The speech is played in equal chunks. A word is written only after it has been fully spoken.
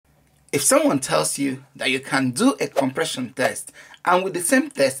If someone tells you that you can do a compression test and with the same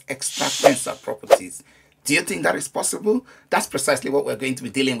test extract tensile properties, do you think that is possible? That's precisely what we're going to be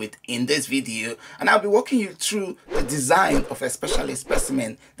dealing with in this video, and I'll be walking you through the design of a specialist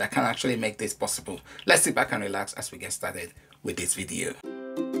specimen that can actually make this possible. Let's sit back and relax as we get started with this video.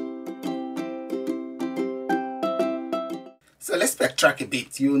 So let's backtrack a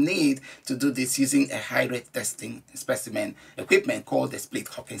bit. You need to do this using a high-rate testing specimen equipment called the Split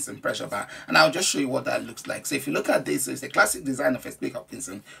Hopkinson pressure bar. And I'll just show you what that looks like. So if you look at this, it's a classic design of a Split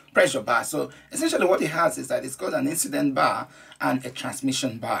Hopkinson pressure bar. So essentially what it has is that it's got an incident bar and a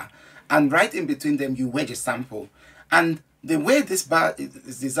transmission bar. And right in between them, you wedge a sample. And the way this bar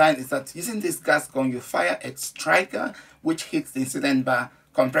is designed is that using this gas gun, you fire a striker which hits the incident bar,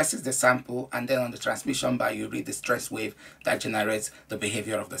 compresses the sample, and then on the transmission bar you read the stress wave that generates the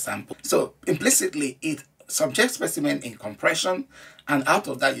behavior of the sample. So implicitly it subjects specimen in compression, and out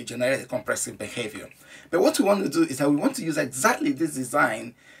of that you generate a compressive behavior. But what we want to do is that we want to use exactly this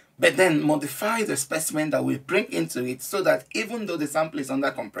design, but then modify the specimen that we bring into it so that even though the sample is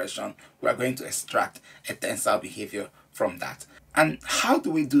under compression, we are going to extract a tensile behavior from that. And how do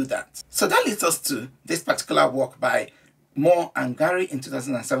we do that? So that leads us to this particular work by Moore and Gary in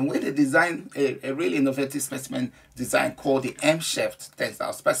 2007, where they designed a really innovative specimen design called the M-shaped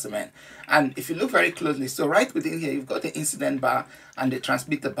Tensile specimen. And if you look very closely, so right within here, you've got the incident bar and the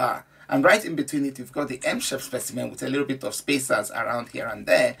transmitter bar. And right in between it, you've got the M-shaped specimen with a little bit of spacers around here and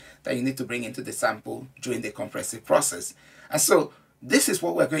there that you need to bring into the sample during the compressive process. And so this is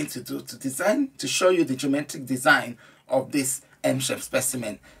what we're going to do to design, to show you the geometric design of this M-shaped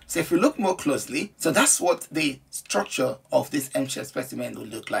specimen. So if you look more closely, so that's what the structure of this M-shaped specimen will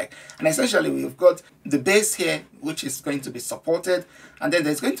look like. And essentially we've got the base here, which is going to be supported, and then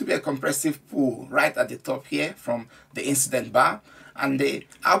there's going to be a compressive pull right at the top here from the incident bar, and the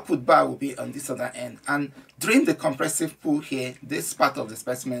output bar will be on this other end. And during the compressive pull here, this part of the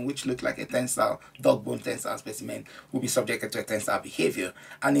specimen, which looks like a tensile, dog bone tensile specimen, will be subjected to a tensile behavior.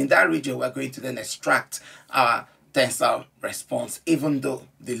 And in that region, we're going to then extract our tensile response, even though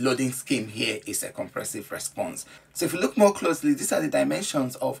the loading scheme here is a compressive response. So if you look more closely, these are the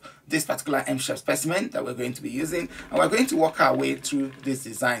dimensions of this particular M-shaped specimen that we're going to be using, and we're going to work our way through this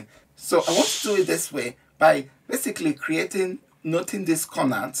design. So I want to do it this way by basically noting these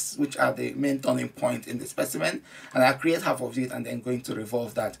corners, which are the main turning point in the specimen, and I'll create half of it and then going to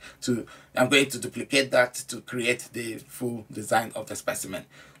revolve that I'm going to duplicate that to create the full design of the specimen.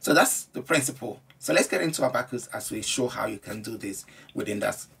 So that's the principle. So let's get into ABAQUS as we show how you can do this within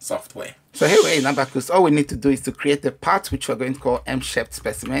that software. So here we're in ABAQUS. All we need to do is to create the part which we're going to call M-shaped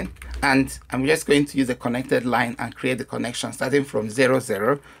specimen, and I'm just going to use a connected line and create the connection starting from 0,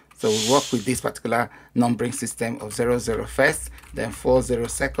 0. So we work with this particular numbering system of 0, 0 first, then 4, 0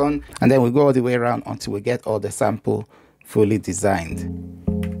 second, and then we go all the way around until we get all the sample fully designed.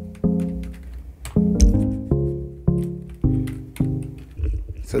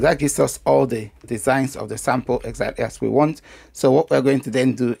 So that gives us all the designs of the sample exactly as we want. So what we're going to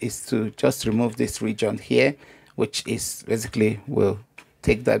then do is to just remove this region here, which is basically, we'll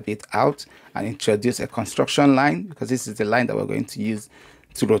take that bit out and introduce a construction line, because this is the line that we're going to use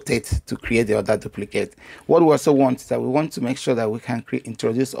to rotate to create the other duplicate. What we also want is that we want to make sure that we can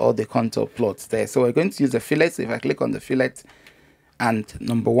introduce all the contour plots there. So we're going to use the fillet. So if I click on the fillet and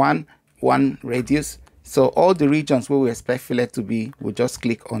number 1 radius, so all the regions where we expect fillet to be, we'll just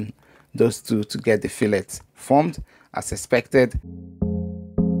click on those two to get the fillet formed as expected.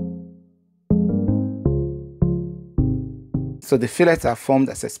 So the fillets are formed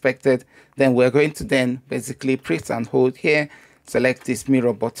as expected. Then we're going to then basically press and hold here, select this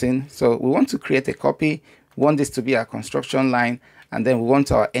mirror button. So we want to create a copy. We want this to be our construction line, and then we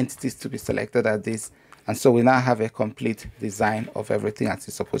want our entities to be selected at this. And so we now have a complete design of everything as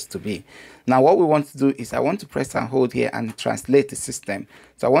it's supposed to be. Now what we want to do is I want to press and hold here and translate the system.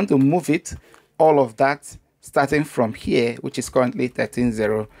 So I want to move it, all of that, starting from here, which is currently 13,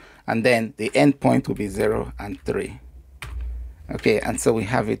 0, and then the end point will be 0 and 3. Okay, and so we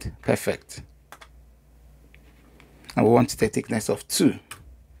have it perfect. And we want a thickness of 2.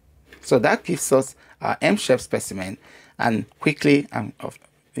 So that gives us our M-shaped specimen, and quickly and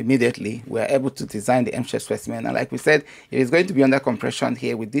immediately we're able to design the M-shaped specimen. And like we said, it is going to be under compression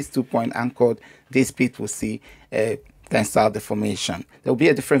here with this 2-point anchored. This bit will see a tensile deformation. There will be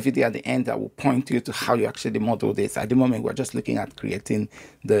a different video at the end that will point you to how you actually model this. At the moment, we're just looking at creating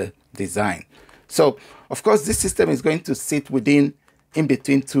the design. So of course, this system is going to sit in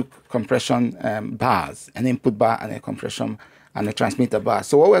between two compression bars, an input bar and a compression and a transmitter bar.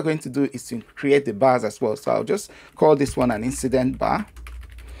 So what we're going to do is to create the bars as well. So I'll just call this one an incident bar.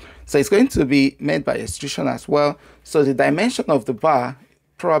 So it's going to be made by extrusion as well. So the dimension of the bar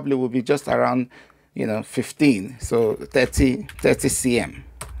probably will be just around, 15, so 30 cm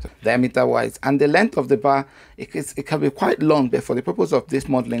diameter wise. And the length of the bar, it can be quite long, but for the purpose of this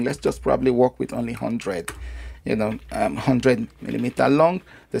modeling, let's just probably work with only 100, 100 millimeter long.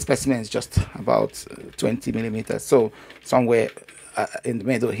 The specimen is just about 20 millimeters, so somewhere in the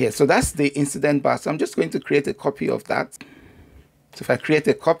middle here. So that's the incident bar. So I'm just going to create a copy of that. So if I create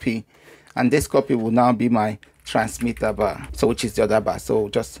a copy, and this copy will now be my transmitter bar, so which is the other bar. So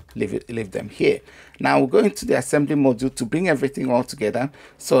just leave them here. Now we'll go into the assembly module to bring everything all together.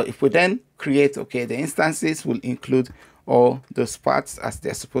 So if we then create, the instances will include all those parts as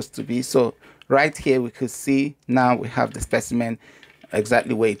they're supposed to be. So right here we could see now we have the specimen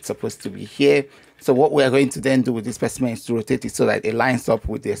exactly where it's supposed to be here. So what we are going to then do with this specimen is to rotate it so that it lines up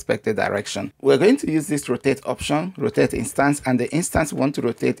with the expected direction. We're going to use this rotate option, rotate instance, and the instance we want to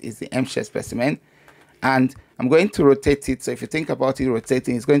rotate is the M-shaped specimen. And I'm going to rotate it. So if you think about it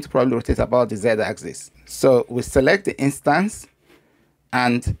rotating, it's going to probably rotate about the Z-axis. So we select the instance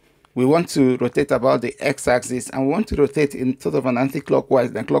and we want to rotate about the X-axis, and we want to rotate in sort of an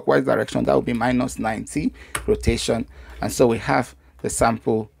anti-clockwise and clockwise direction. That will be minus 90 rotation. And so we have the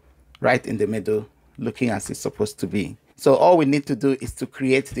sample right in the middle, looking as it's supposed to be. So all we need to do is to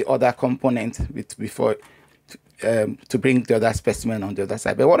create the other component before to bring the other specimen on the other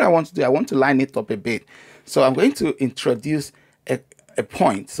side. But what I want to do, I want to line it up a bit. So I'm going to introduce a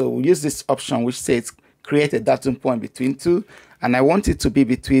point. So we'll use this option which says create a datum point between two, and I want it to be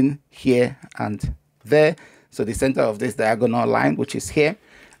between here and there. So the center of this diagonal line, which is here.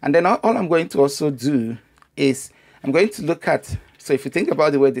 And then all I'm going to also do is I'm going to look at, so if you think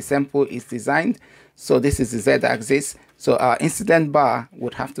about the way the sample is designed, so this is the Z-axis. So our incident bar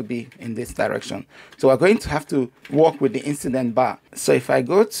would have to be in this direction. So we're going to have to work with the incident bar. So if I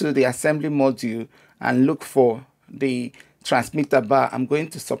go to the assembly module and look for the transmitter bar, I'm going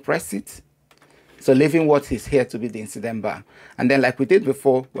to suppress it. So leaving what is here to be the incident bar. And then like we did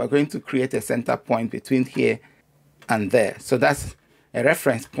before, we're going to create a center point between here and there. So that's a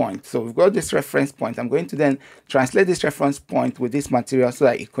reference point. So we've got this reference point. I'm going to then translate this reference point with this material so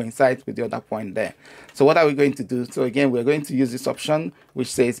that it coincides with the other point there. So what are we going to do? So again, we're going to use this option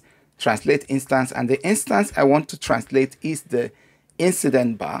which says translate instance, and the instance I want to translate is the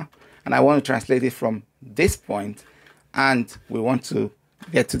incident bar, and I want to translate it from this point, and we want to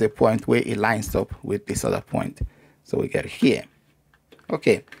get to the point where it lines up with this other point. So we get here.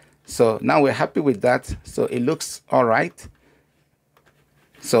 Okay, so now we're happy with that. So it looks all right.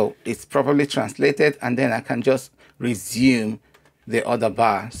 So it's properly translated, and then I can just resume the other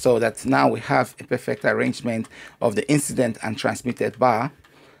bar so that now we have a perfect arrangement of the incident and transmitted bar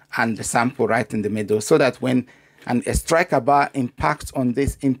and the sample right in the middle, so that when a striker bar impacts on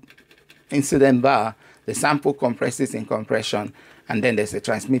this incident bar, the sample compresses in compression, and then there's a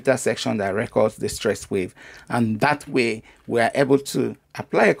transmitter section that records the stress wave. And that way we are able to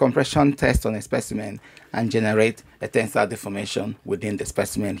apply a compression test on a specimen and generate a tensile deformation within the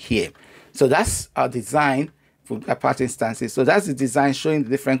specimen here. So that's our design for part instances. So that's the design showing the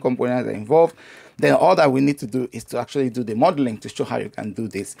different components that are involved. Then all that we need to do is to actually do the modeling to show how you can do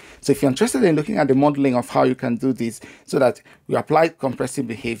this. So if you're interested in looking at the modeling of how you can do this so that you apply compressive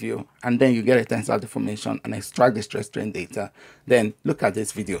behavior and then you get a tensile deformation and extract the stress strain data, then look at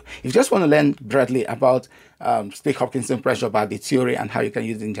this video. If you just want to learn broadly about Split Hopkinson pressure bar, the theory, and how you can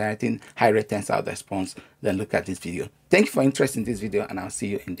use it in generating high rate tensile response, then look at this video. Thank you for interest in this video, and I'll see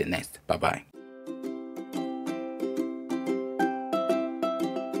you in the next. Bye-bye.